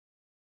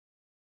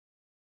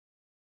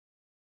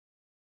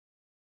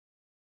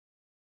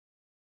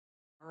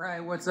All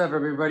right, what's up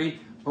everybody?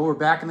 Well, we're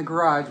back in the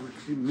garage, which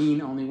could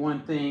mean only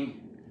one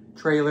thing,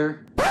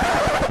 trailer.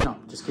 No,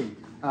 just kidding.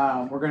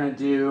 We're gonna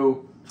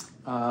do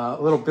a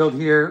little build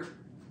here.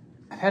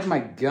 I had my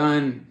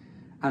gun,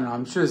 I don't know,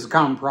 I'm sure this is a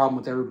common problem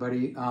with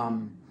everybody,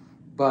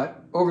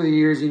 but over the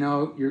years, you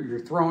know, you're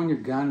throwing your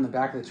gun in the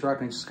back of the truck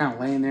and it's just kind of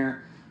laying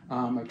there.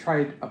 I've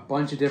tried a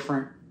bunch of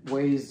different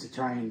ways to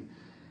try and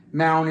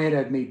mount it.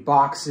 I've made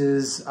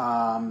boxes,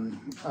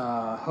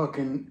 hook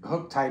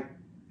type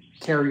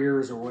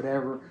carriers or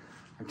whatever.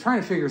 I'm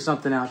trying to figure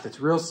something out that's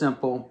real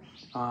simple,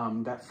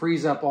 that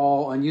frees up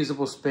all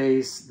unusable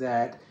space,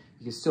 that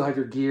you can still have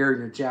your gear and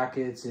your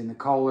jackets and the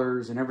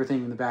collars and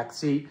everything in the back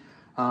seat,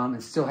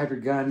 and still have your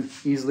gun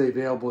easily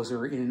available as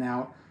you're in and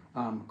out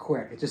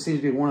quick. It just seems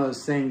to be one of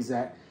those things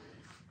that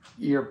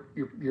you're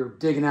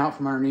digging out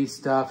from underneath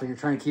stuff and you're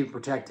trying to keep it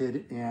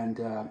protected, and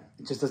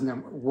it just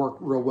doesn't work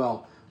real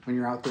well when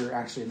you're out there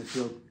actually in the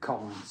field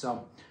calling.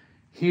 So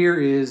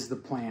here is the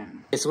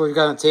plan. Okay, so what we've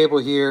got on the table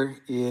here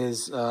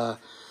is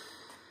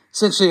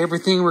essentially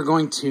everything we're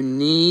going to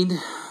need,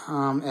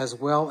 as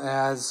well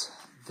as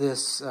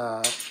this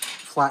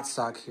flat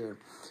stock here.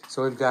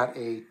 So we've got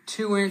a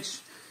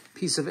 2-inch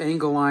piece of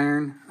angle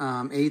iron,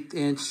 1/8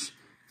 inch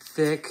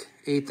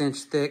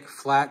thick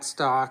flat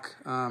stock,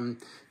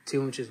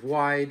 2 inches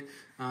wide.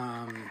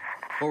 What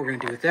we're gonna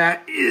do with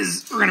that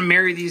is we're gonna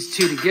marry these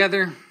two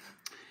together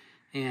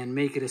and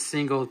make it a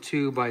single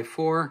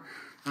 2x4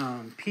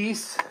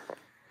 piece.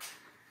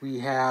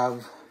 We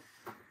have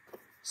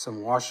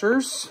some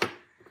washers,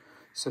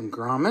 some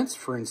grommets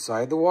for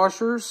inside the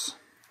washers.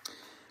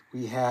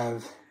 We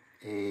have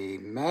a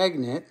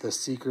magnet, the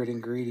secret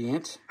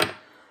ingredient.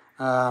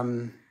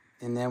 And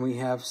then we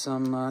have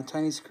some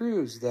tiny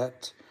screws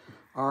that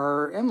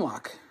are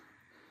M-Lok.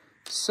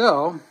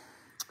 So,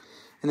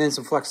 and then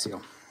some Flex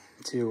Seal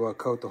to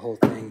coat the whole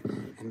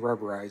thing and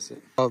rubberize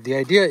it. So the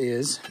idea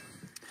is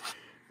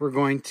we're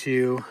going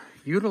to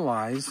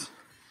utilize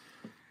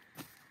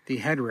the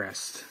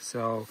headrest.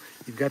 So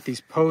you've got these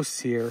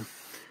posts here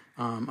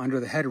under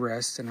the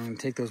headrest, and I'm going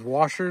to take those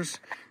washers.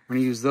 We're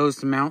going to use those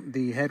to mount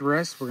the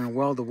headrest. We're going to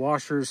weld the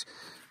washers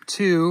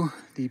to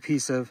the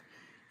piece of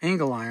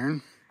angle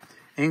iron.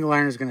 Angle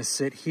iron is going to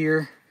sit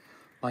here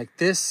like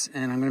this,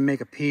 and I'm going to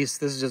make a piece.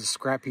 This is just a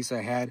scrap piece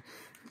I had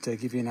to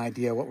give you an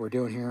idea of what we're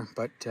doing here.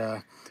 But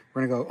we're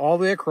going to go all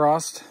the way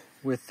across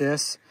with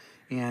this,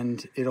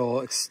 and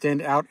it'll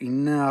extend out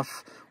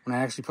enough when I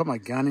actually put my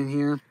gun in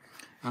here.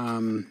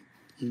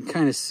 You can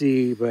kind of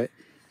see, but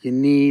you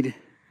need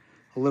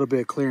a little bit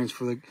of clearance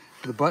for the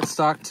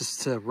buttstock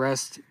to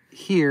rest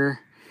here,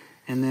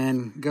 and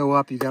then go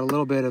up. You got a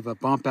little bit of a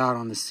bump out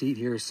on the seat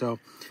here, so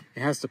it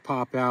has to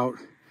pop out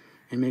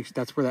and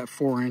that's where that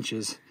 4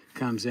 inches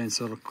comes in.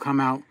 So it'll come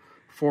out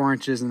 4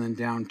 inches and then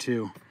down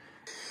 2.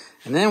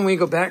 And then we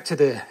go back to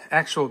the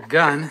actual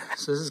gun.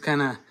 So this is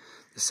kind of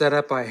the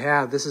setup I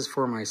have. This is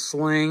for my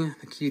sling,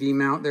 the QD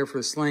mount there for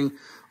the sling.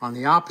 On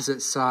the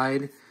opposite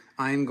side,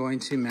 I'm going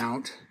to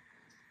mount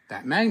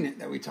that magnet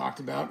that we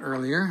talked about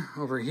earlier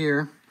over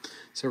here.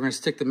 So we're going to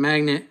stick the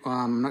magnet,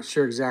 I'm not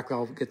sure exactly,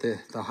 I'll get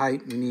the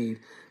height we need,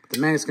 but the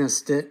magnet's going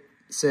to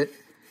sit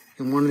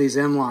in one of these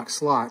M-Lok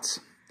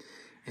slots.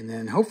 And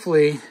then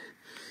hopefully,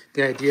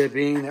 the idea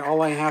being that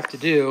all I have to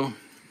do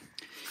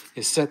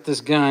is set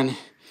this gun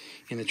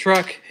in the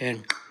truck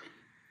and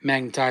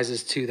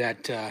magnetizes to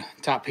that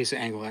top piece of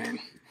angle iron.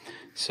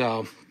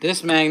 So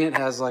this magnet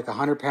has like a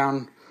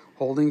 100-pound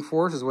holding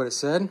force is what it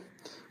said.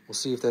 We'll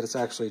see if that is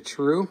actually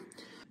true.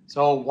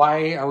 So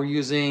why are we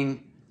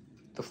using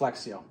the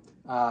Flex Seal?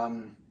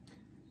 The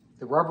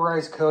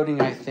rubberized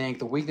coating, I think,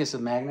 the weakness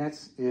of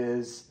magnets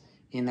is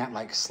in that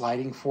like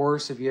sliding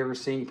force. Have you ever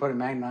seen, you put a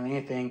magnet on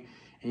anything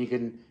and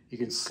you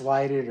can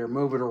slide it or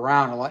move it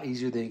around a lot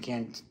easier than you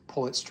can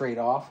pull it straight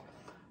off.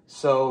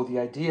 So the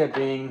idea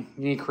being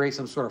you need to create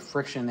some sort of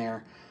friction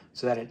there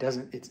so that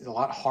it's a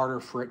lot harder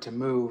for it to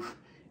move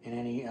in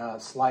any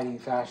sliding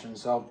fashion.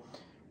 So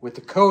with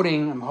the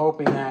coating, I'm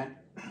hoping that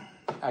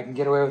I can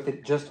get away with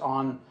it just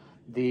on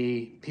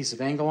the piece of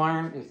angle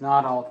iron. If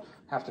not, I'll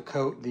have to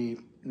coat the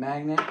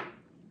magnet,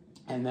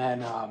 and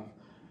then I'm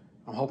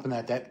hoping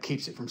that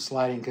keeps it from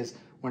sliding, because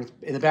when it's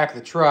in the back of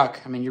the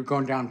truck, I mean, you're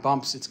going down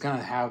bumps, it's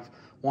gonna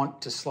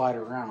want to slide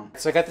around.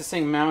 So I got this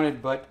thing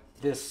mounted, but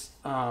this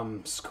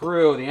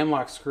screw, the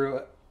M-Lok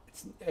screw,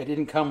 it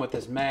didn't come with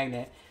this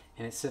magnet,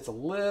 and it sits a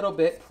little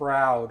bit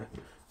proud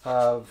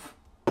of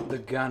the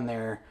gun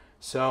there,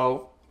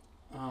 so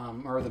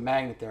or the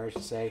magnet there, I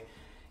should say.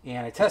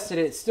 And I tested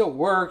it, it still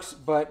works,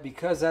 but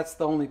because that's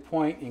the only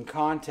point in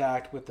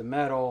contact with the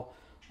metal,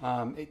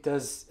 it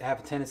does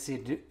have a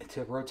tendency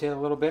to rotate a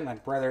little bit, and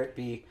I'd rather it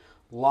be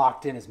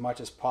locked in as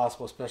much as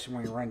possible, especially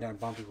when you're running down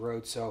bumpy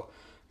roads. So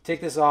take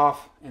this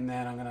off, and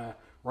then I'm gonna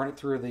run it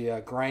through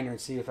the grinder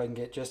and see if I can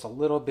get just a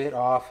little bit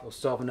off. We'll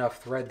still have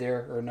enough thread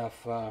there, or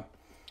enough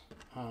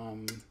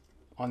on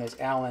this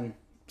Allen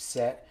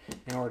set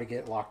in order to get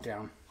it locked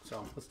down.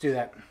 So let's do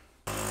that.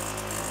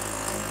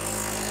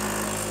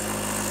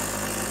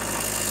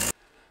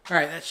 All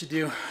right, that should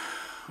do.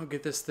 We'll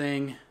get this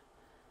thing,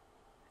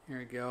 here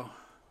we go,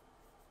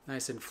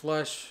 nice and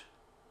flush.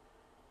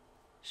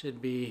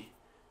 Should be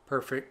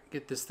perfect.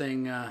 Get this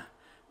thing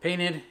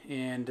painted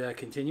and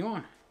continue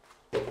on.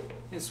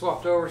 And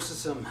swapped over to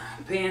some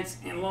pants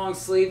and long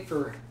sleeve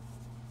for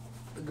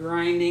the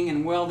grinding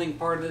and welding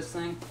part of this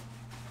thing.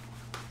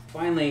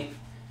 Finally,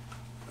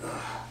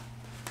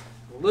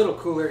 a little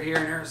cooler here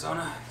in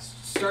Arizona. It's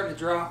starting to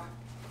drop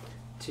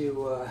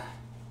to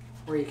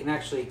where you can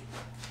actually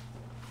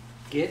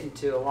get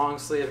into a long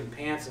sleeve and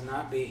pants and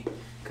not be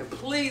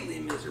completely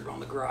miserable in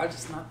the garage.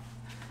 It's not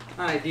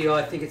ideal.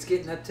 I think it's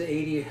getting up to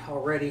 80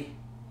 already.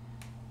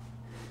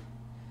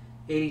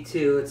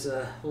 82. It's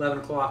 11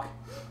 o'clock.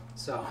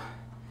 So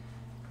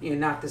you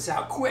knock this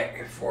out quick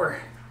before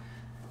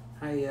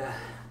I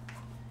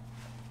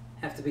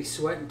have to be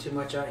sweating too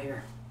much out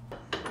here.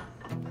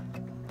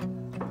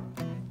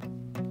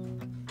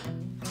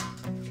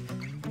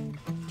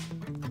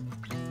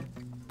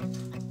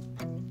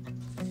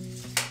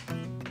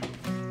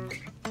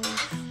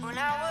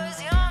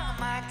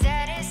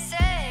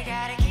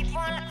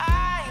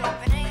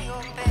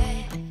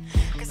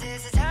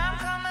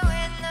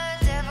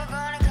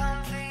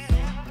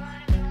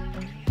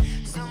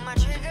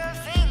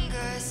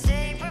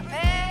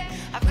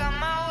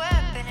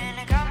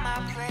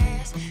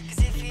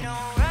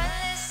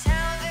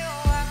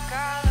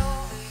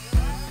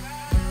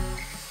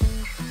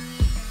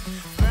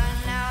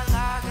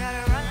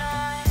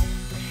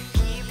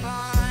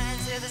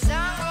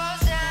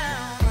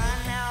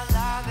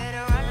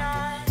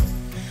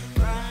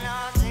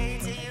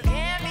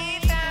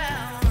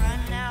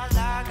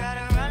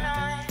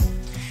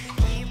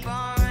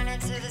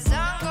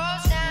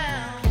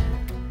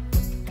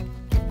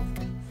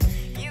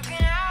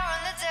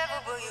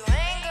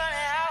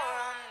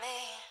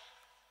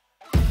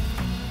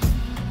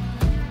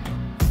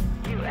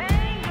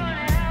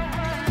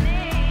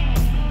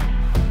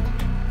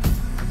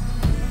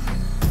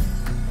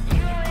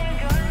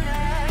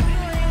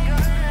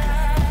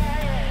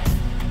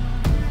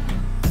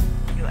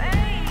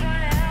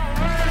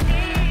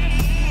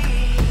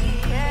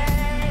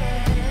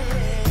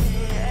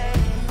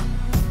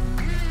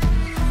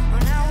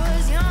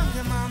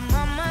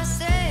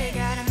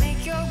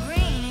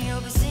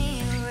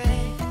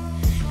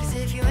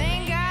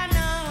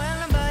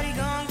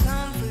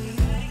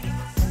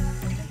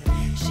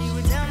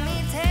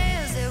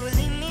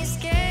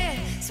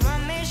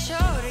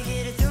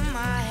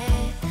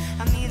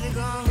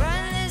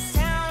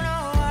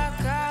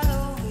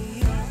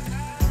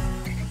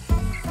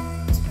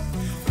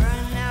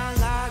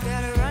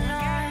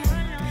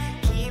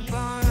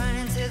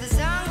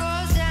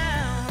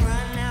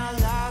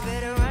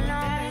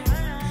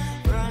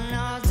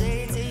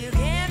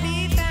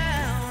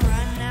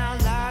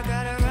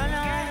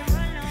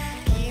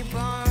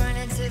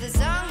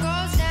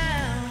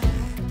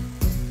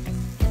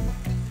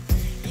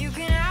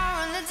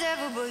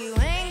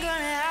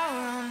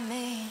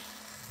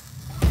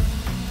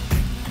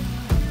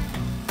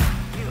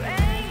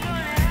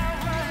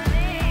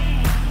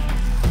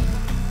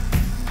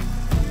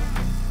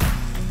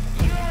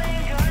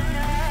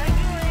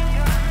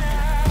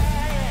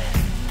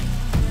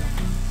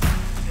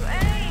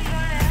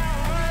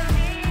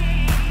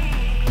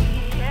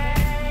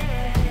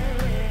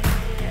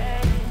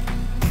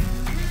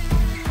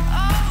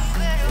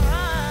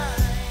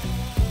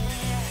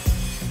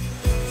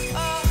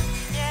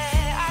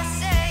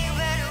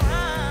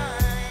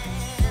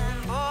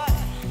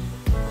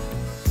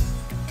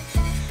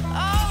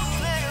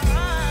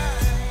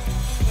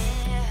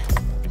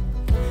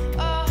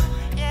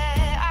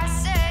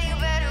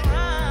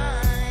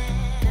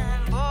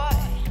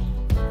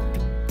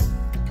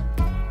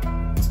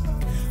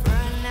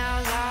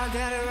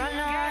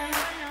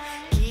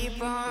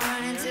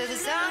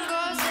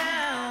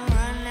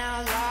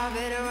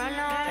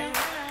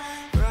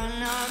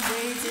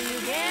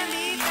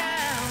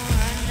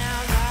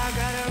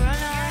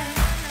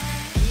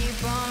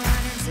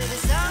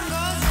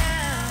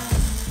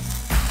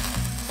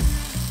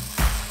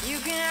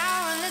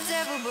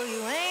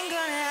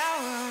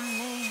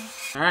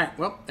 All right,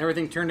 well,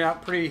 everything turned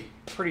out pretty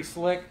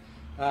slick.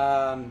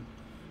 Not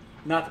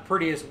the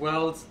prettiest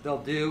welds.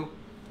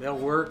 They'll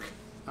work.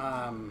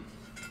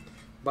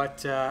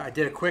 But I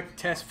did a quick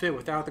test fit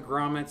without the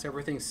grommets.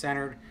 Everything's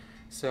centered,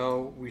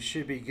 so we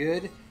should be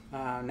good.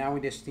 Now we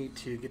just need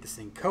to get this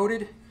thing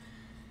coated,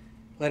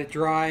 let it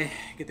dry,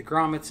 get the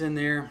grommets in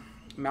there,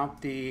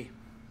 mount the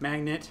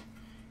magnet,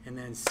 and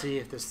then see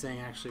if this thing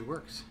actually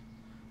works.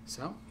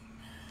 So,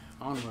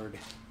 onward.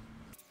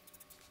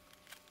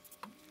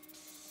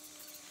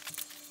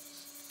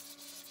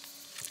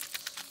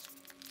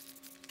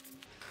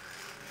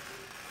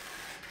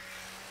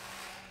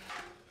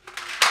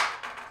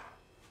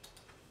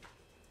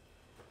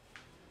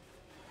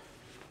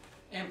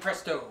 And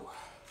presto.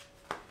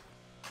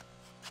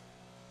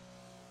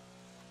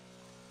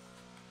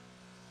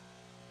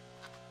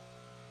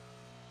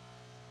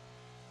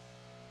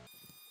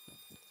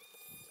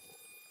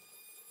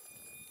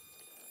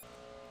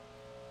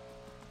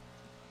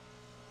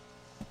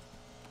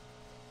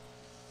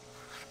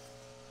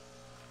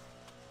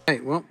 Hey,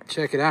 well,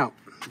 check it out.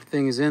 the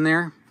thing is in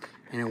there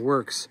and it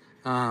works.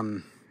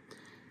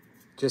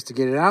 Just to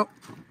get it out,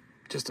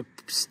 just a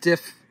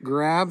stiff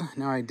grab.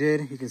 Now I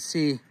did. You can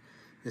see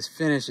this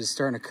finish is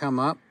starting to come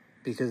up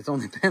because it's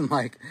only been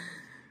like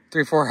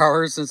 3-4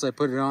 hours since I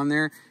put it on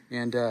there,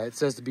 and it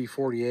says to be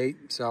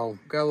 48, so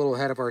got a little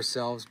ahead of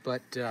ourselves,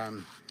 but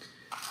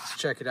let's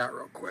check it out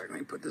real quick. Let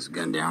me put this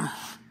gun down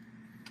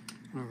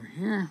over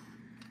here.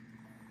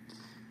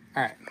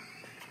 All right,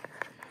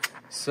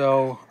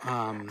 so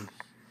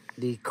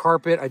the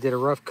carpet, I did a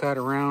rough cut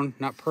around,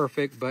 not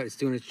perfect, but it's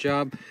doing its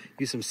job.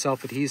 Used some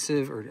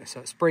self-adhesive or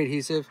spray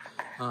adhesive,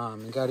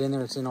 and got in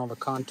there. It's in all the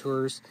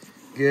contours,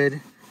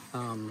 good.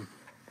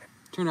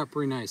 Turned out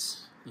pretty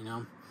nice, you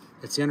know.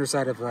 It's the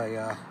underside of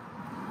a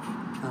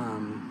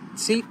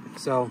seat,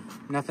 so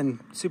nothing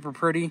super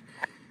pretty.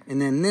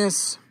 And then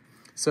this,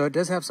 so it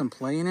does have some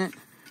play in it,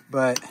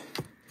 but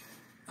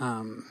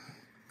you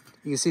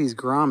can see these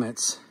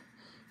grommets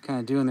kind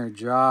of doing their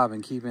job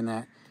and keeping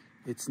that.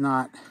 It's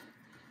not,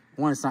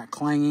 one, it's not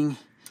clanging,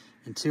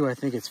 and two, I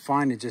think it's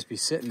fine to just be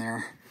sitting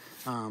there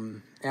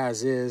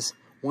as is.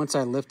 Once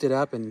I lift it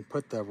up and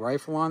put the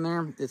rifle on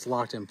there, it's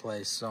locked in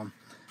place. So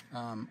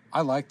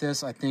I like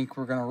this. I think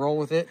we're gonna roll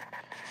with it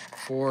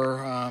for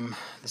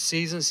the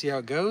season, see how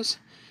it goes,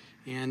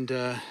 and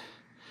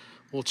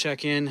we'll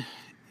check in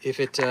if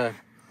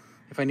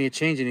I need to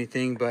change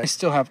anything. But I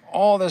still have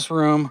all this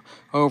room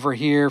over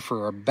here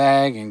for a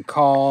bag and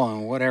call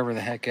and whatever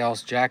the heck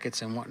else,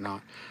 jackets and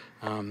whatnot.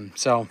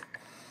 So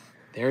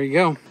there you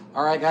go.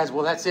 All right, guys.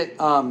 Well, that's it.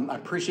 I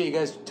appreciate you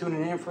guys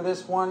tuning in for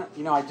this one.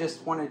 You know, I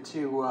just wanted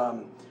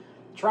to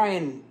try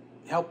and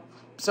help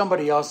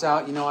somebody else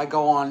out. You know, I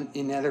go on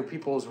in other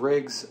people's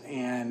rigs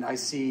and I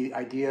see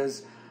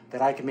ideas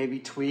that I can maybe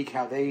tweak,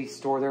 how they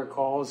store their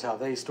calls, how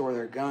they store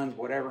their guns,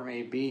 whatever it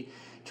may be.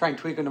 Try and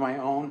tweak them to my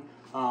own,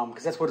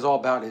 because that's what it's all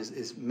about,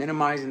 is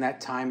minimizing that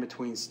time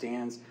between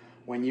stands.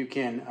 When you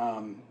can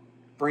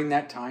bring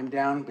that time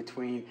down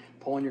between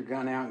pulling your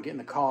gun out and getting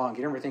the call and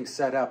get everything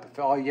set up. If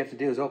all you have to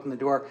do is open the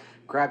door,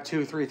 grab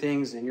 2 or 3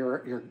 things, and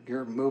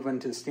you're moving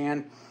to the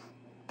stand,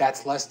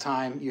 that's less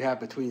time you have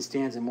between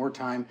stands and more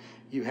time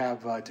you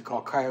have to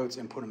call coyotes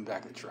and put them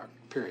back in the truck,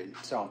 period.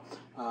 So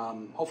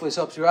hopefully this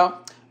helps you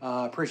out.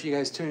 Appreciate you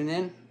guys tuning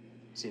in.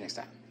 See you next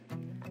time.